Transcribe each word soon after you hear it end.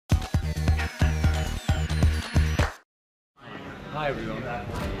Hi everyone.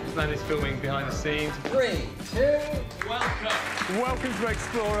 This man is filming behind the scenes. 3, 2, Welcome. Welcome to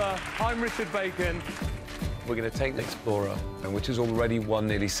Explorer. I'm Richard Bacon. We're going to take the Explorer, which has already won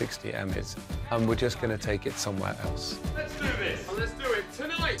nearly 60 Emmys, and we're just going to take it somewhere else. Let's do this. Let's do it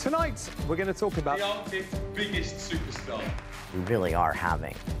tonight. Tonight, we're going to talk about the Arctic's biggest superstar. we really are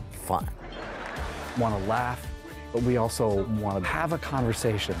having fun. Want to laugh, but we also want to have a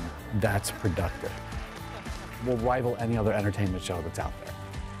conversation that's productive. Will rival any other entertainment show that's out there.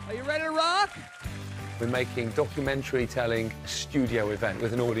 Are you ready to rock? We're making documentary-telling studio event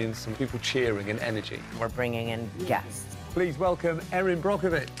with an audience and people cheering and energy. We're bringing in guests, Please welcome Erin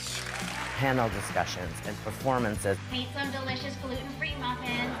Brockovich. panel discussions, and performances. Made some delicious gluten-free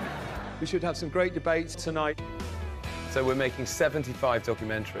muffins. We should have some great debates tonight. So we're making 75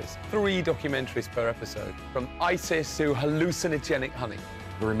 documentaries, 3 documentaries per episode, from ISIS to hallucinogenic honey.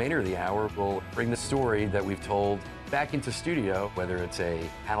 The remainder of the hour will bring the story that we've told back into studio, whether it's a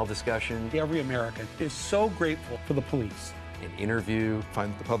panel discussion, Every American is so grateful for the police. an interview,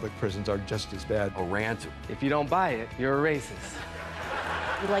 Find the public prisons are just as bad. a rant. If you don't buy it, you're a racist.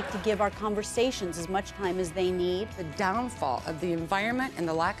 We like to give our conversations as much time as they need. The downfall of the environment and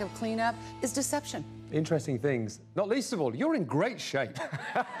the lack of cleanup is deception. Interesting things. Not least of all, you're in great shape.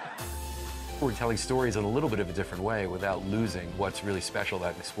 We're telling stories in a little bit of a different way without losing what's really special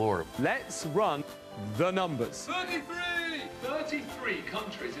about Explorer. Let's run the numbers. 33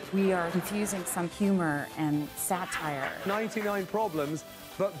 countries. We are infusing some humor and satire. 99 problems,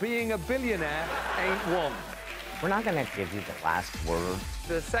 but being a billionaire ain't one. We're not going to give you the last word,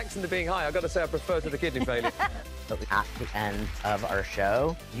 The sex and the being high, I've got to say I prefer to the kidney failure. but at the end of our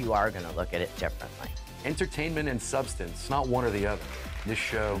show, you are going to look at it differently. Entertainment and substance, not one or the other. This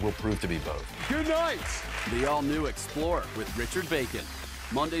show will prove to be both. Good night. The all-new Explorer with Richard Bacon.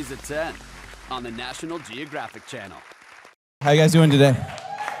 Mondays at 10 on the National Geographic Channel. How you guys doing today?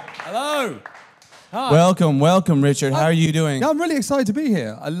 Hello. Hi. Welcome, Richard. How are you doing? Yeah, I'm really excited to be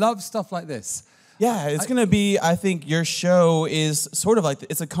here. I love stuff like this. Yeah, it's going to be, I think your show is sort of like,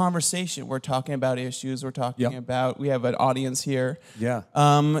 it's a conversation. We're talking about issues. We're talking about, we have an audience here. Yeah.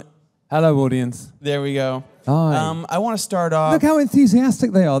 Hello, audience. There we go. Hi. I want to start off. Look how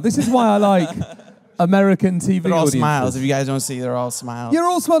enthusiastic they are. This is why I like American TV They're all audiences. smiles. If you guys don't see, they're all smiles. You're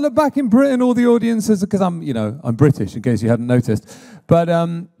all smiling. Back in Britain, all the audiences, because I'm British, in case you hadn't noticed. But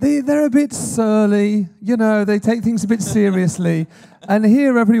they're a bit surly. They take things a bit seriously. And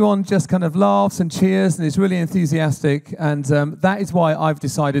here, everyone just kind of laughs and cheers and is really enthusiastic. And that is why I've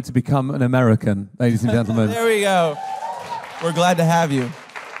decided to become an American, ladies and gentlemen. There we go. We're glad to have you.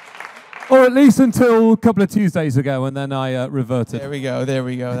 Or at least until a couple of Tuesdays ago, and then I reverted. There we go.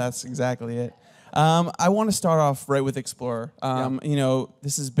 That's exactly it. I want to start off right with Explorer.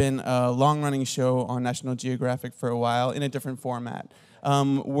 This has been a long-running show on National Geographic for a while in a different format.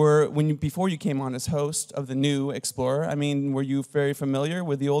 Before you came on as host of the new Explorer, were you very familiar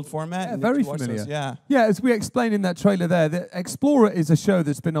with the old format? Yeah, very familiar. Those? Yeah. Yeah, as we explained in that trailer there, the Explorer is a show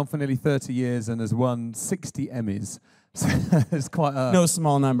that's been on for nearly 30 years and has won 60 Emmys. So it's quite a... No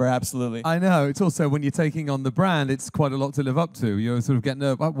small number, absolutely. I know. It's also, when you're taking on the brand, it's quite a lot to live up to. You're sort of getting,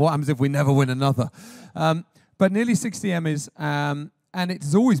 what happens if we never win another? But nearly 60 Emmys, and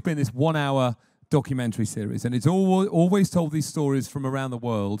it's always been this 1-hour documentary series, and it's always told these stories from around the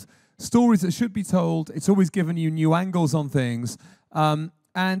world, stories that should be told. It's always given you new angles on things. And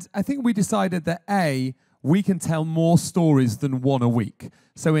I think we decided that, we can tell more stories than one a week.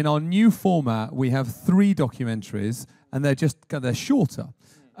 So in our new format, we have 3 documentaries, and they're shorter.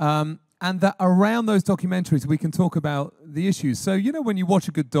 And that around those documentaries, we can talk about the issues. So, when you watch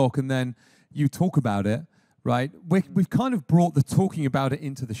a good doc and then you talk about it, right? We've kind of brought the talking about it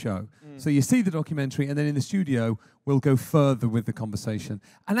into the show. So you see the documentary, and then in the studio, we'll go further with the conversation.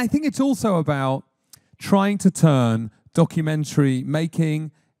 And I think it's also about trying to turn documentary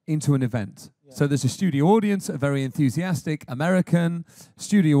making into an event. So there's a studio audience, a very enthusiastic American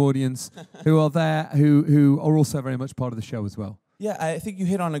studio audience who are there, who are also very much part of the show as well. Yeah, I think you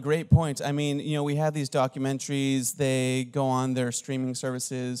hit on a great point. We have these documentaries, they go on their streaming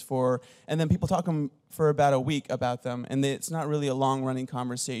services and then people talk for about a week about them, and it's not really a long-running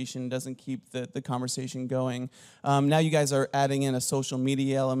conversation, doesn't keep the conversation going. Now you guys are adding in a social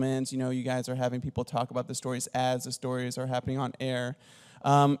media element, you guys are having people talk about the stories as the stories are happening on air.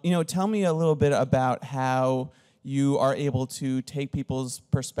 Tell me a little bit about how you are able to take people's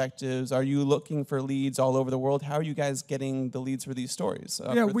perspectives. Are you looking for leads all over the world? How are you guys getting the leads for these stories?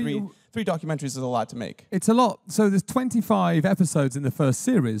 Three documentaries is a lot to make. It's a lot. So there's 25 episodes in the first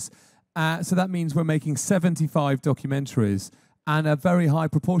series. So that means we're making 75 documentaries. and a very high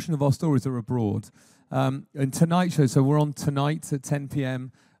proportion of our stories are abroad. And Tonight Show, so we're on tonight at 10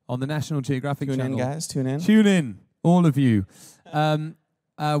 p.m. on the National Geographic Channel. Tune in, guys. Tune in. Tune in, all of you.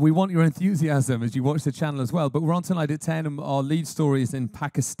 We want your enthusiasm as you watch the channel as well. But we're on tonight at 10, and our lead story is in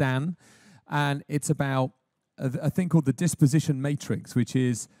Pakistan. And it's about a thing called the disposition matrix, which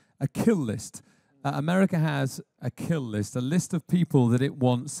is a kill list. America has a kill list, a list of people that it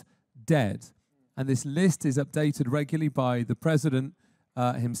wants dead. And this list is updated regularly by the president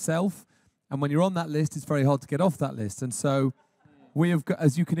himself. And when you're on that list, it's very hard to get off that list. And so we have got,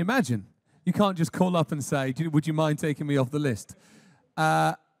 as you can imagine, you can't just call up and say, would you mind taking me off the list?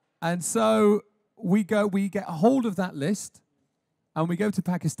 And so we get a hold of that list, and we go to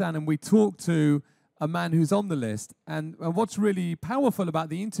Pakistan, and we talk to a man who's on the list. And what's really powerful about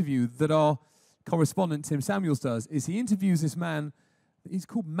the interview that our correspondent, Tim Samuels, does is he interviews this man, he's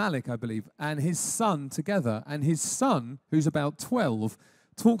called Malik, I believe, and his son together. And his son, who's about 12,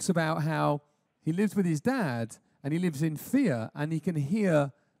 talks about how he lives with his dad, and he lives in fear, and he can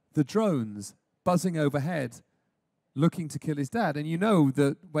hear the drones buzzing overhead, looking to kill his dad. And you know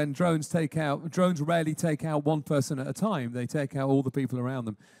that when drones rarely take out one person at a time. They take out all the people around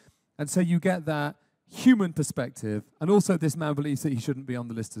them. And so you get that human perspective. And also this man believes that he shouldn't be on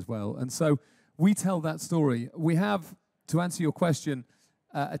the list as well. And so we tell that story. We have, to answer your question,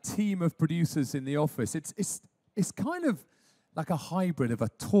 a team of producers in the office. It's kind of like a hybrid of a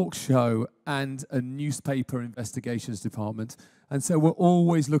talk show and a newspaper investigations department. And so we're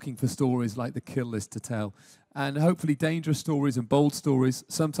always looking for stories like the kill list to tell. And hopefully dangerous stories and bold stories.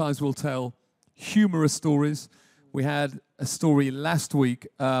 Sometimes we'll tell humorous stories. We had a story last week.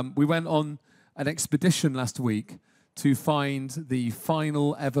 We went on an expedition last week to find the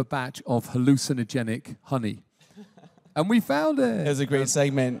final ever batch of hallucinogenic honey. And we found it. It was a great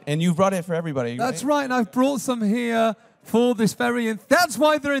segment. And you brought it for everybody, That's right. And I've brought some here for this very... That's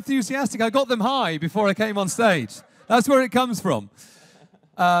why they're enthusiastic. I got them high before I came on stage. That's where it comes from.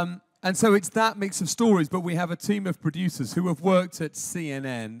 And so it's that mix of stories, but we have a team of producers who have worked at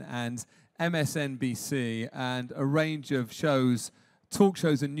CNN and MSNBC and a range of shows, talk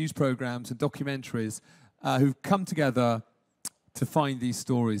shows and news programs and documentaries who've come together to find these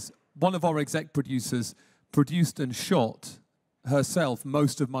stories. One of our exec producers produced and shot herself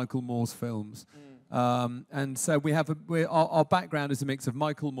most of Michael Moore's films. And so we have our background is a mix of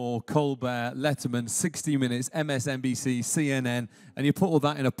Michael Moore, Colbert, Letterman, 60 Minutes, MSNBC, CNN, and you put all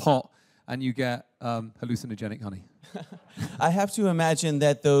that in a pot and you get hallucinogenic honey. I have to imagine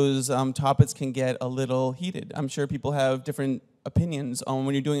that those topics can get a little heated. I'm sure people have different opinions on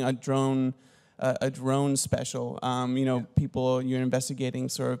when you're doing a drone special. You know, people you're investigating,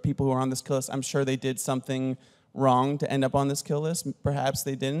 sort of people who are on this list. I'm sure they did something wrong to end up on this kill list. Perhaps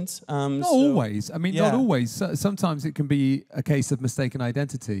they didn't. Not always. I mean, not always. Sometimes it can be a case of mistaken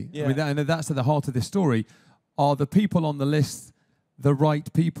identity. Yeah. I mean, and that's at the heart of this story. Are the people on the list the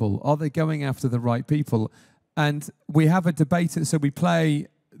right people? Are they going after the right people? And we have a debate. So we play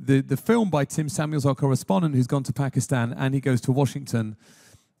the film by Tim Samuels, our correspondent, who's gone to Pakistan, and he goes to Washington.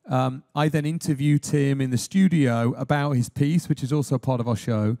 I then interview Tim in the studio about his piece, which is also part of our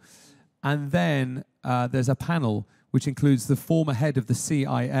show. And then there's a panel which includes the former head of the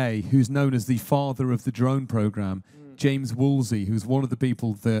CIA, who's known as the father of the drone program, James Woolsey, who's one of the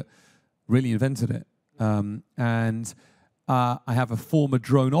people that really invented it. And I have a former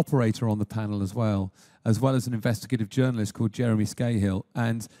drone operator on the panel as well as an investigative journalist called Jeremy Scahill.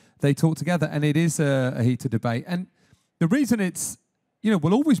 And they talk together, and it is a heated debate. And the reason it's, you know,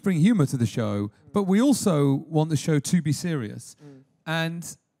 we'll always bring humor to the show, but we also want the show to be serious.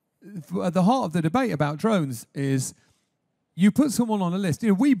 And at the heart of the debate about drones is you put someone on a list. You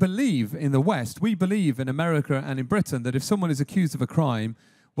know, we believe in the West, we believe in America and in Britain that if someone is accused of a crime,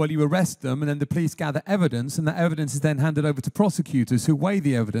 well, you arrest them and then the police gather evidence, and that evidence is then handed over to prosecutors who weigh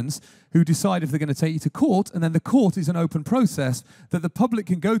the evidence, who decide if they're going to take you to court, and then the court is an open process that the public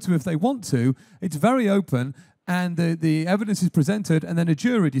can go to if they want to. It's very open, and the evidence is presented, and then a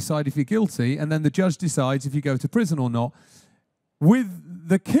jury decides if you're guilty, and then the judge decides if you go to prison or not. With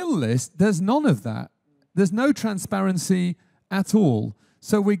the kill list, there's none of that. There's no transparency at all.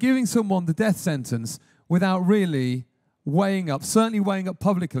 So we're giving someone the death sentence without really certainly weighing up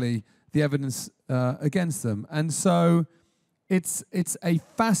publicly the evidence against them. And so it's a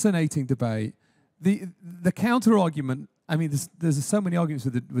fascinating debate. The counter argument, I mean, there's so many arguments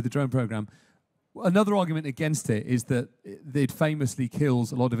with the drone program. Another argument against it is that it famously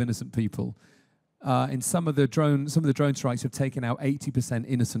kills a lot of innocent people. In some of the drone strikes have taken out 80%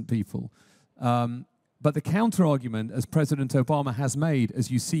 innocent people. But the counter-argument, as President Obama has made, as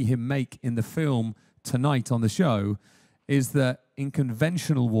you see him make in the film tonight on the show, is that in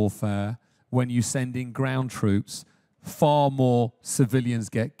conventional warfare, when you send in ground troops, far more civilians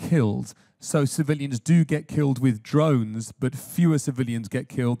get killed. So civilians do get killed with drones, but fewer civilians get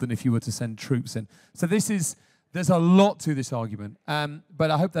killed than if you were to send troops in. So there's a lot to this argument. But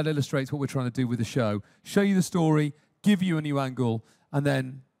I hope that illustrates what we're trying to do with the show. Show you the story, give you a new angle, and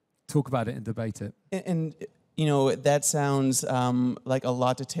then talk about it and debate it. And you know, that sounds like a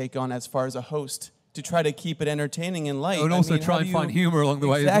lot to take on as far as a host, to try to keep it entertaining and light. And also try and find humor along the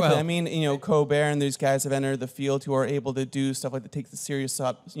way as well. Exactly. I mean, you know, Colbert and these guys have entered the field who are able to do stuff like to take the serious,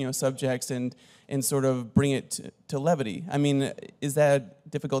 subjects and sort of bring it to levity. I mean, is that a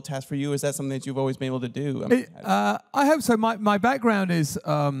difficult task for you? Is that something that you've always been able to do? I hope so. My background is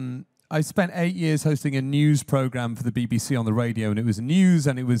I spent 8 years hosting a news program for the BBC on the radio, and it was news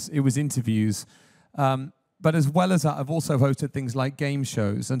and it was interviews. But as well as that, I've also hosted things like game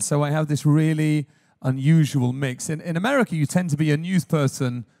shows, and so I have this really unusual mix. In America, you tend to be a news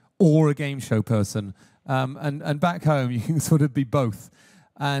person or a game show person, and back home you can sort of be both.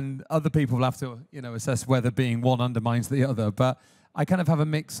 And other people will have to, assess whether being one undermines the other. But I kind of have a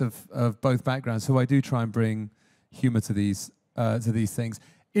mix of both backgrounds, so I do try and bring humor to these things.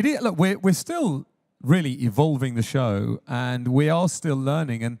 Look, we're still really evolving the show, and we are still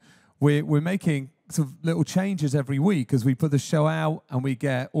learning, and we're making sort of little changes every week as we put the show out and we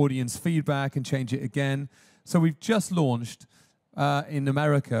get audience feedback and change it again. So we've just launched in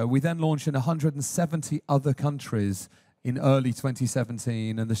America. We then launched in 170 other countries in early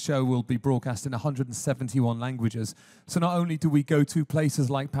 2017, and the show will be broadcast in 171 languages. So not only do we go to places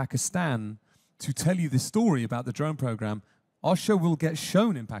like Pakistan to tell you the story about the drone program, our show will get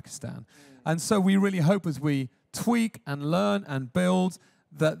shown in Pakistan. And so we really hope as we tweak and learn and build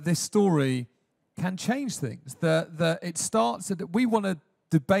that this story can change things. That it starts that we want to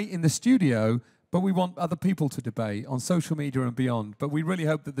debate in the studio, but we want other people to debate on social media and beyond. But we really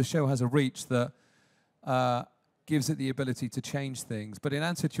hope that the show has a reach that gives it the ability to change things. But in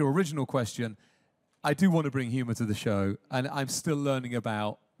answer to your original question, I do want to bring humor to the show, and I'm still learning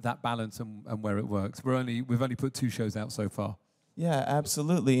about that balance and where it works. We've only put 2 shows out so far. Yeah,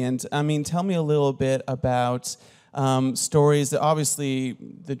 absolutely. And I mean, tell me a little bit about stories that obviously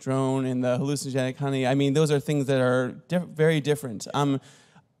the drone and the hallucinogenic honey, I mean, those are things that are very different.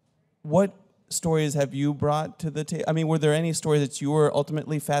 What stories have you brought to the table? I mean, were there any stories that you were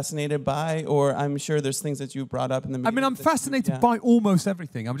ultimately fascinated by? Or I'm sure there's things that you brought up in the media. I mean, I'm fascinated by almost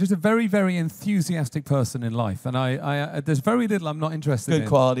everything. I'm just a very, very enthusiastic person in life. And there's very little I'm not interested in. Good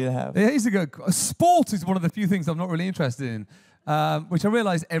quality to have. It is a good... Sport is one of the few things I'm not really interested in, which I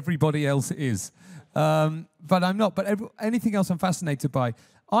realize everybody else is. But I'm not. But anything else I'm fascinated by.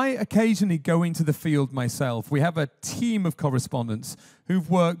 I occasionally go into the field myself. We have a team of correspondents who've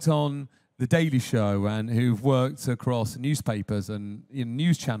worked on The Daily Show and who've worked across newspapers and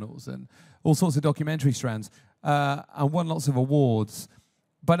news channels and all sorts of documentary strands and won lots of awards.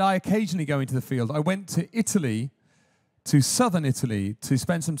 But I occasionally go into the field. I went to Italy, to southern Italy, to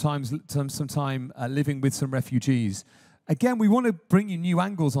spend some time living with some refugees. Again, we want to bring you new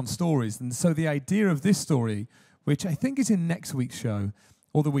angles on stories. And so the idea of this story, which I think is in next week's show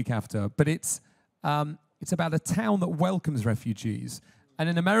or the week after, but it's about a town that welcomes refugees. And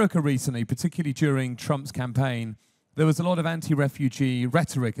in America recently, particularly during Trump's campaign, there was a lot of anti-refugee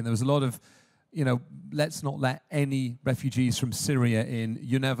rhetoric, and there was a lot of, let's not let any refugees from Syria in.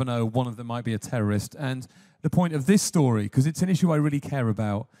 You never know, one of them might be a terrorist. And the point of this story, because it's an issue I really care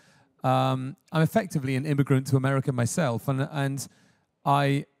about, I'm effectively an immigrant to America myself, and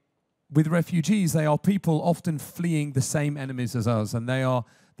with refugees, they are people often fleeing the same enemies as us, and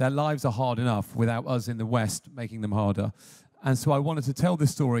their lives are hard enough without us in the West making them harder. And so I wanted to tell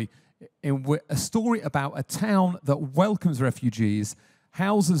this story, a story about a town that welcomes refugees,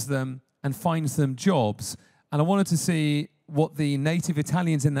 houses them, and finds them jobs. And I wanted to see what the native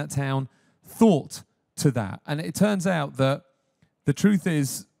Italians in that town thought to that. And it turns out that the truth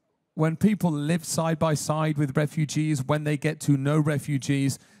is, when people live side by side with refugees, when they get to know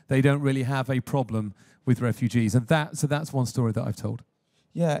refugees, they don't really have a problem with refugees. And so that's one story that I've told.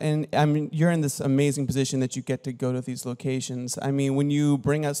 Yeah, and I mean, you're in this amazing position that you get to go to these locations. I mean, when you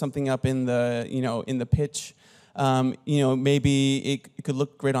bring out something up in the, in the pitch, maybe it could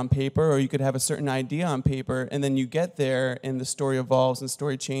look great on paper, or you could have a certain idea on paper, and then you get there and the story evolves and the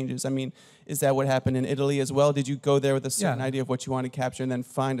story changes. I mean, is that what happened in Italy as well? Did you go there with a certain idea of what you want to capture and then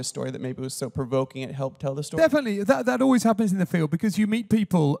find a story that maybe was so provoking it helped tell the story? Definitely. That always happens in the field, because you meet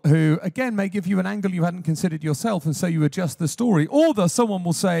people who, again, may give you an angle you hadn't considered yourself, and so you adjust the story. Or someone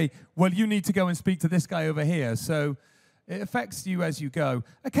will say, well, you need to go and speak to this guy over here. So It affects you as you go.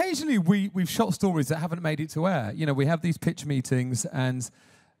 Occasionally, we've shot stories that haven't made it to air. You know, we have these pitch meetings, and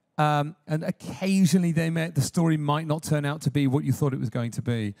occasionally the story might not turn out to be what you thought it was going to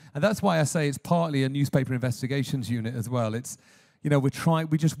be. And that's why I say it's partly a newspaper investigations unit as well. It's, you know, we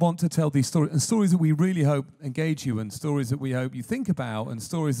just want to tell these stories, and stories that we really hope engage you, and stories that we hope you think about, and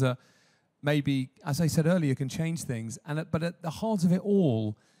stories that maybe, as I said earlier, can change things. But at the heart of it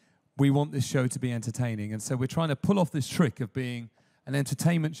all, we want this show to be entertaining. And so we're trying to pull off this trick of being an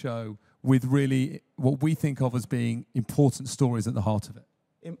entertainment show with really what we think of as being important stories at the heart of it.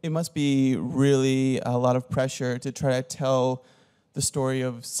 It must be really a lot of pressure to try to tell the story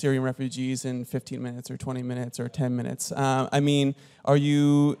of Syrian refugees in 15 minutes or 20 minutes or 10 minutes. I mean, are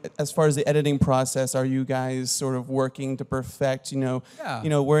you, as far as the editing process, are you guys sort of working to perfect,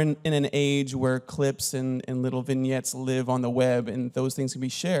 we're in an age where clips and little vignettes live on the web, and those things can be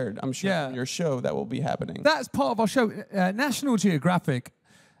shared. I'm sure from your show that will be happening. That's part of our show. National Geographic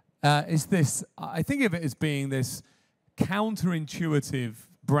is this, I think of it as being this counterintuitive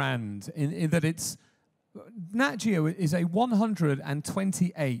brand in that it's, Nat Geo is a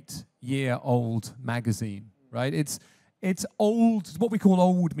 128-year-old magazine, right? It's old, what we call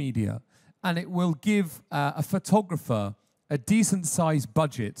old media, and it will give a photographer a decent-sized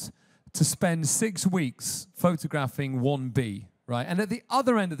budget to spend 6 weeks photographing one bee, right? And at the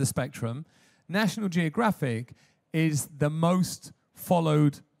other end of the spectrum, National Geographic is the most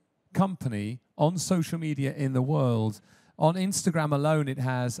followed company on social media in the world. On Instagram alone, it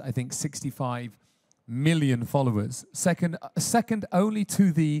has, I think, 65 million followers, second only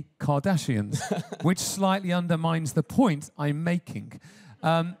to the Kardashians, which slightly undermines the point I'm making.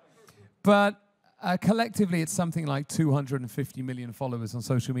 But collectively, it's something like 250 million followers on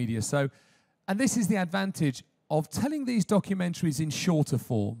social media. So, and this is the advantage of telling these documentaries in shorter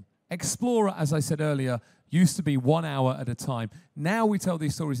form. Explorer, as I said earlier, used to be 1 hour at a time. Now we tell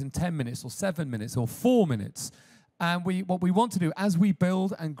these stories in 10 minutes or 7 minutes or 4 minutes. And what we want to do as we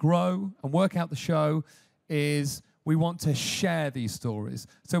build and grow and work out the show is we want to share these stories.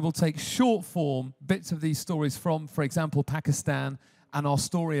 So we'll take short form bits of these stories from, for example, Pakistan and our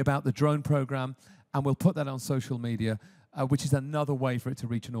story about the drone program, and we'll put that on social media, which is another way for it to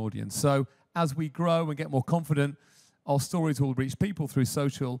reach an audience. So as we grow and get more confident, our stories will reach people through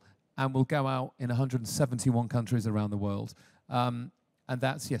social, and will go out in 171 countries around the world. And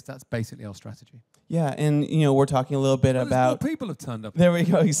that's basically our strategy. Yeah, and we're talking a little bit about more people have turned up. There we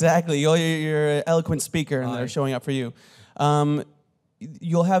go, exactly. You're an eloquent speaker, and they're showing up for you.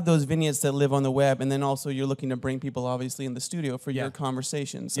 You'll have those vignettes that live on the web, and then also you're looking to bring people, obviously, in the studio for your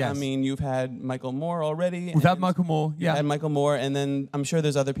conversations. Yes. I mean, you've had Michael Moore already. We've had Michael Moore, yeah. And Michael Moore, and then I'm sure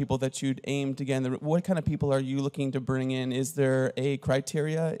there's other people that you'd aim to get in. What kind of people are you looking to bring in? Is there a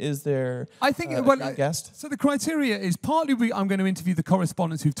criteria? Is there a guest? So the criteria is partly I'm going to interview the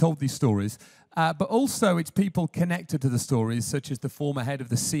correspondents who've told these stories, but also it's people connected to the stories, such as the former head of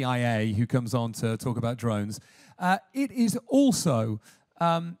the CIA who comes on to talk about drones. It is also,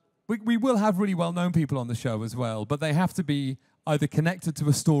 we will have really well-known people on the show as well, but they have to be either connected to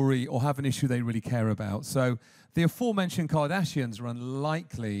a story or have an issue they really care about. So the aforementioned Kardashians are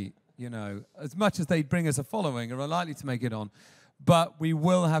unlikely, as much as they bring us a following, are unlikely to make it on. But we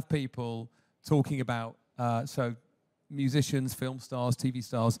will have people talking about, musicians, film stars, TV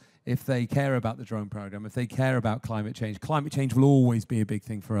stars, if they care about the drone program, if they care about climate change will always be a big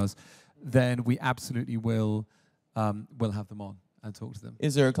thing for us, then we absolutely will have them on and talk to them.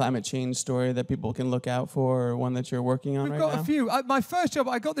 Is there a climate change story that people can look out for, or one that you're working on right now? We've got a few. My first job,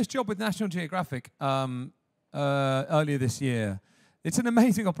 I got this job with National Geographic earlier this year. It's an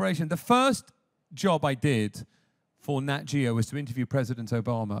amazing operation. The first job I did for Nat Geo was to interview President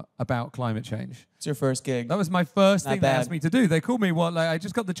Obama about climate change. It's your first gig. That was my first thing they asked me to do. They called me, I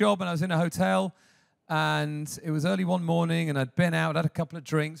just got the job and I was in a hotel, and it was early one morning and I'd been out, had a couple of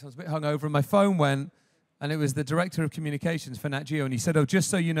drinks, I was a bit hungover, and my phone went, and it was the director of communications for Nat Geo, and he said, "Oh, just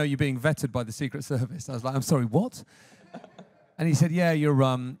so you know, you're being vetted by the Secret Service." I was like, "I'm sorry, what?" And he said, "Yeah, you're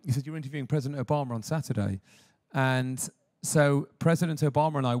interviewing President Obama on Saturday." And so President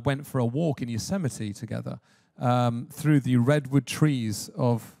Obama and I went for a walk in Yosemite together, through the redwood trees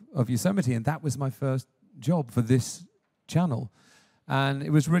of Yosemite, and that was my first job for this channel. And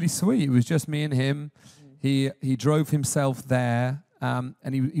it was really sweet. It was just me and him. He drove himself there, and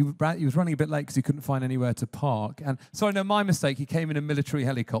he was running a bit late because he couldn't find anywhere to park. And sorry, no, my mistake. He came in a military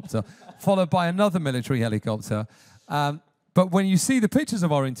helicopter, followed by another military helicopter. But when you see the pictures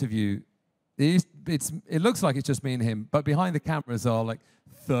of our interview, it looks like it's just me and him, but behind the cameras are like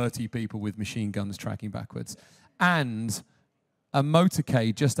 30 people with machine guns tracking backwards, and a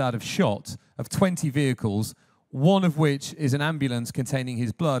motorcade just out of shot of 20 vehicles, one of which is an ambulance containing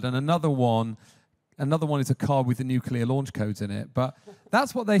his blood, and another one is a car with the nuclear launch codes in it. But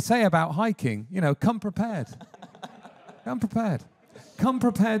that's what they say about hiking. You know, come prepared. Come prepared. Come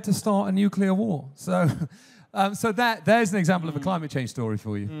prepared to start a nuclear war. So, there's an example of a climate change story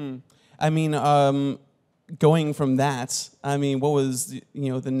for you. I mean, going from that, I mean, what was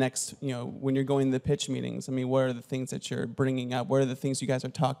the next, when you're going to the pitch meetings? I mean, what are the things that you're bringing up? What are the things you guys are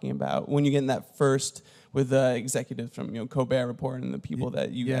talking about when you get in that first with the executives from Colbert Report and the people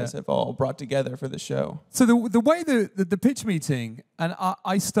that you guys have all brought together for the show? So the way the pitch meeting, and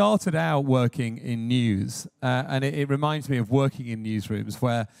I started out working in news, and it reminds me of working in newsrooms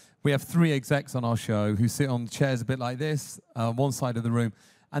where we have 3 execs on our show who sit on chairs a bit like this, one side of the room,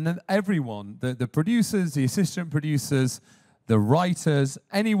 and then everyone, the producers, the assistant producers, the writers,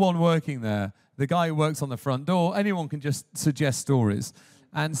 anyone working there, the guy who works on the front door, anyone can just suggest stories.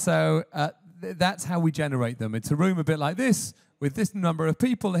 And so that's how we generate them. It's a room a bit like this, with this number of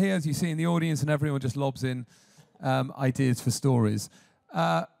people here, as you see in the audience, and everyone just lobs in ideas for stories.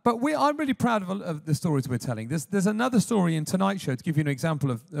 But I'm really proud of the stories we're telling. There's another story in tonight's show to give you an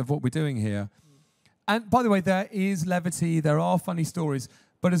example of what we're doing here. And by the way, there is levity, there are funny stories,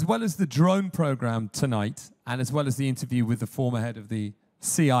 but as well as the drone program tonight, and as well as the interview with the former head of the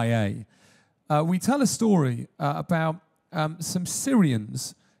CIA, we tell a story about some Syrian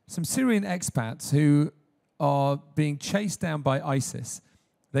expats who are being chased down by ISIS.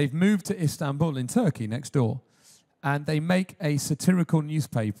 They've moved to Istanbul in Turkey, next door, and they make a satirical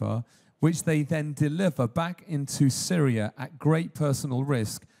newspaper which they then deliver back into Syria at great personal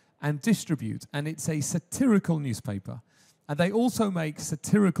risk and distribute. And it's a satirical newspaper. And they also make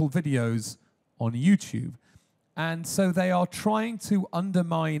satirical videos on YouTube. And so they are trying to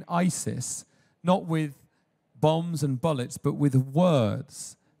undermine ISIS, not with bombs and bullets, but with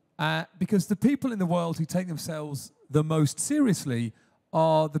words. Because the people in the world who take themselves the most seriously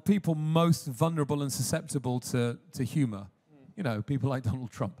are the people most vulnerable and susceptible to humor. You know, people like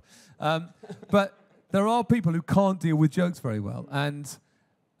Donald Trump. But there are people who can't deal with jokes very well. And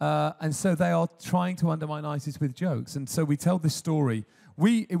so they are trying to undermine ISIS with jokes. And so we tell this story.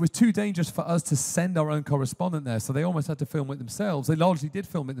 It was too dangerous for us to send our own correspondent there, so they almost had to film it themselves. They largely did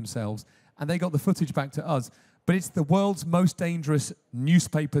film it themselves, and they got the footage back to us. But it's the world's most dangerous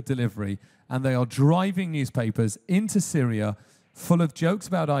newspaper delivery, and they are driving newspapers into Syria full of jokes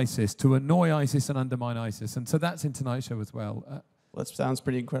about ISIS to annoy ISIS and undermine ISIS. And so that's in tonight's show as well. Well, that sounds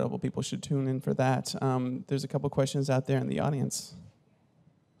pretty incredible. People should tune in for that. There's a couple questions out there in the audience.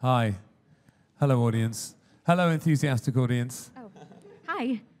 Hi. Hello, audience. Hello, enthusiastic audience. Oh,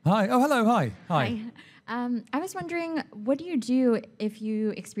 hi. Hi. Oh, hello. Hi. Hi. I was wondering, what do you do if you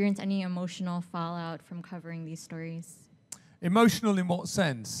experience any emotional fallout from covering these stories? Emotional in what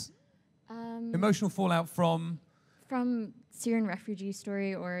sense? Emotional fallout from? From Syrian refugee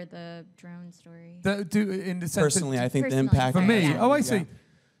story or the drone story. In the sense personally, I think the impact. For me? Yeah. Oh, I see. Yeah.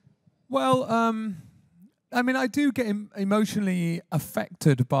 Well, I mean, I do get emotionally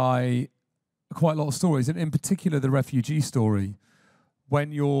affected by quite a lot of stories, and in particular the refugee story.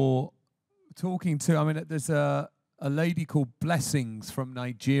 When you're talking to, I mean, there's a lady called Blessings from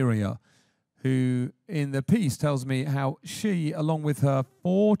Nigeria who, in the piece, tells me how she, along with her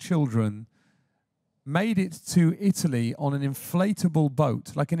 4 children, made it to Italy on an inflatable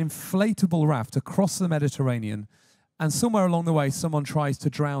boat, like an inflatable raft across the Mediterranean, and somewhere along the way, someone tries to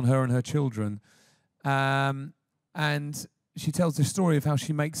drown her and her children. And she tells the story of how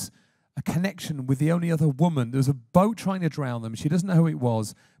she makes a connection with the only other woman. There was a boat trying to drown them. She doesn't know who it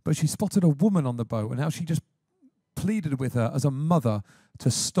was, but she spotted a woman on the boat, and how she just pleaded with her as a mother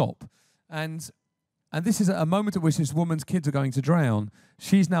to stop. And this is a moment at which this woman's kids are going to drown.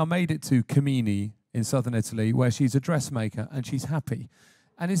 She's now made it to Camini in southern Italy, where she's a dressmaker, and she's happy.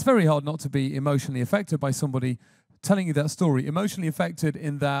 And it's very hard not to be emotionally affected by somebody telling you that story. Emotionally affected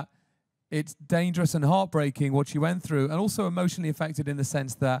in that it's dangerous and heartbreaking what she went through, and also emotionally affected in the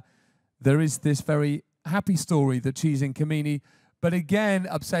sense that there is this very happy story that she's in Camini, but again,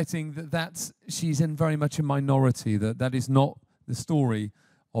 upsetting that she's in very much a minority, that is not the story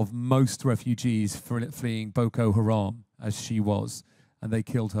of most refugees fleeing Boko Haram, as she was, and they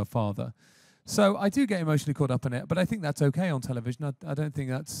killed her father. So I do get emotionally caught up in it, but I think that's okay on television. I don't think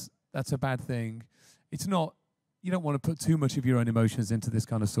that's a bad thing. It's not, you don't want to put too much of your own emotions into this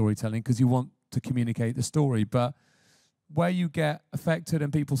kind of storytelling because you want to communicate the story, but where you get affected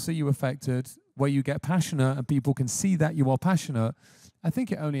and people see you affected, where you get passionate and people can see that you are passionate, I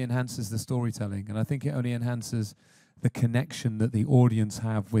think it only enhances the storytelling, and I think it only enhances the connection that the audience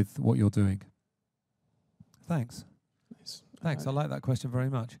have with what you're doing. Thanks. Nice. Thanks. I like that question very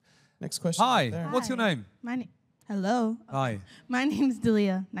much. Next question. Hi. What's your name? My Hello. Hi. My name's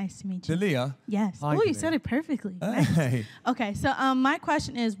Delia. Nice to meet you. Delia? Yes. Hi, Oh, you Delia. said it perfectly. Hey. Nice. Okay, so my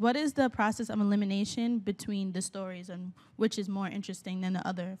question is, what is the process of elimination between the stories, and which is more interesting than the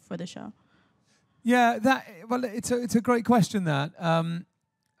other for the show? Yeah, it's a great question, that. And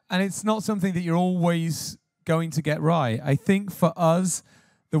it's not something that you're always going to get right. I think for us,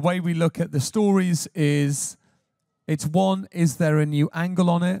 the way we look at the stories is, it's one, is there a new angle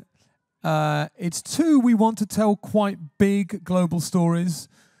on it? It's two, we want to tell quite big global stories.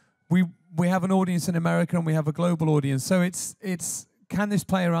 We have an audience in America and we have a global audience. So it's can this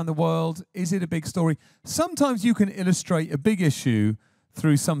play around the world? Is it a big story? Sometimes you can illustrate a big issue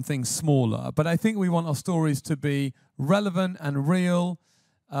through something smaller, but I think we want our stories to be relevant and real,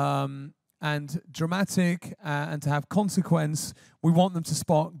 and dramatic, and to have consequence. We want them to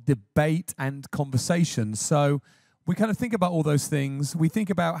spark debate and conversation. So we kind of think about all those things. We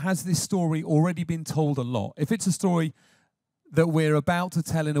think about, has this story already been told a lot? If it's a story that we're about to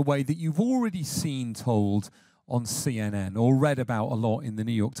tell in a way that you've already seen told on CNN or read about a lot in the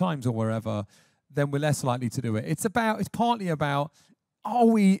New York Times or wherever, then we're less likely to do it. It's partly about,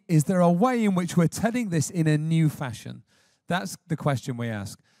 is there a way in which we're telling this in a new fashion? That's the question we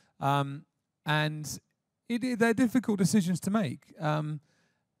ask. And they're difficult decisions to make.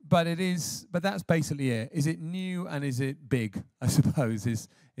 But that's basically it. Is it new and is it big, I suppose, is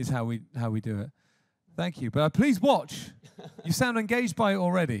how we do it. Thank you. But please watch. You sound engaged by it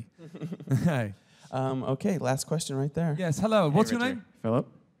already. Hey. Okay, last question right there. Yes, hello. Hey, What's your Richard. name? Philip.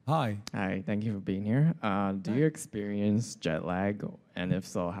 Hi. Hi, thank you for being here. Do you experience jet lag? And if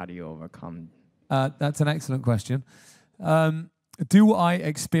so, how do you overcome? That's an excellent question. Do I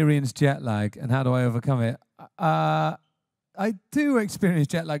experience jet lag and how do I overcome it? I do experience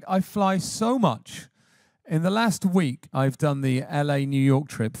jet lag. I fly so much. In the last week, I've done the LA-New York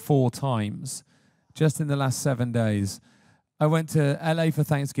trip 4 times, just in the last 7 days. I went to LA for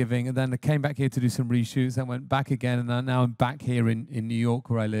Thanksgiving, and then I came back here to do some reshoots, and went back again, and now I'm back here in New York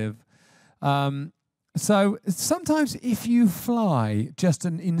where I live. So sometimes if you fly just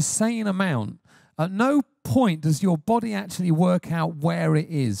an insane amount, at no point does your body actually work out where it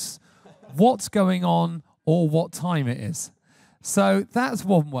is, what's going on, or what time it is. So that's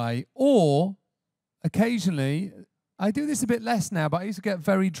one way. Or occasionally, I do this a bit less now, but I used to get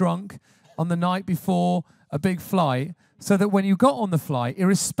very drunk on the night before a big flight, so that when you got on the flight,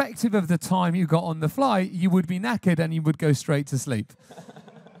 irrespective of the time you got on the flight, you would be knackered and you would go straight to sleep.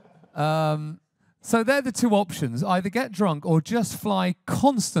 So they're the 2 options. Either get drunk or just fly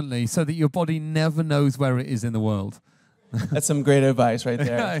constantly so that your body never knows where it is in the world. That's some great advice right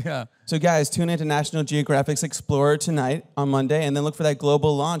there. Yeah, yeah. So guys, tune into National Geographic's Explorer tonight on Monday, and then look for that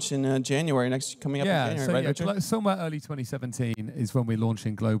global launch in January, coming up in January, right, Richard? Somewhere early 2017 is when we're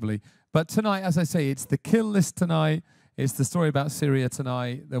launching globally. But tonight, as I say, it's the kill list tonight. It's the story about Syria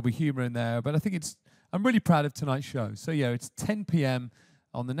tonight. There'll be humor in there. But I think I'm really proud of tonight's show. So yeah, it's 10 p.m.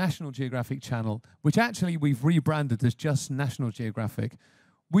 on the National Geographic channel, which actually we've rebranded as just National Geographic.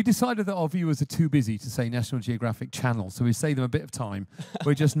 We decided that our viewers are too busy to say National Geographic Channel, so we save them a bit of time.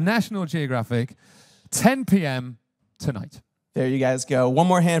 We're just National Geographic, 10 p.m. tonight. There you guys go. One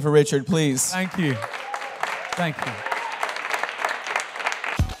more hand for Richard, please. Thank you. Thank you.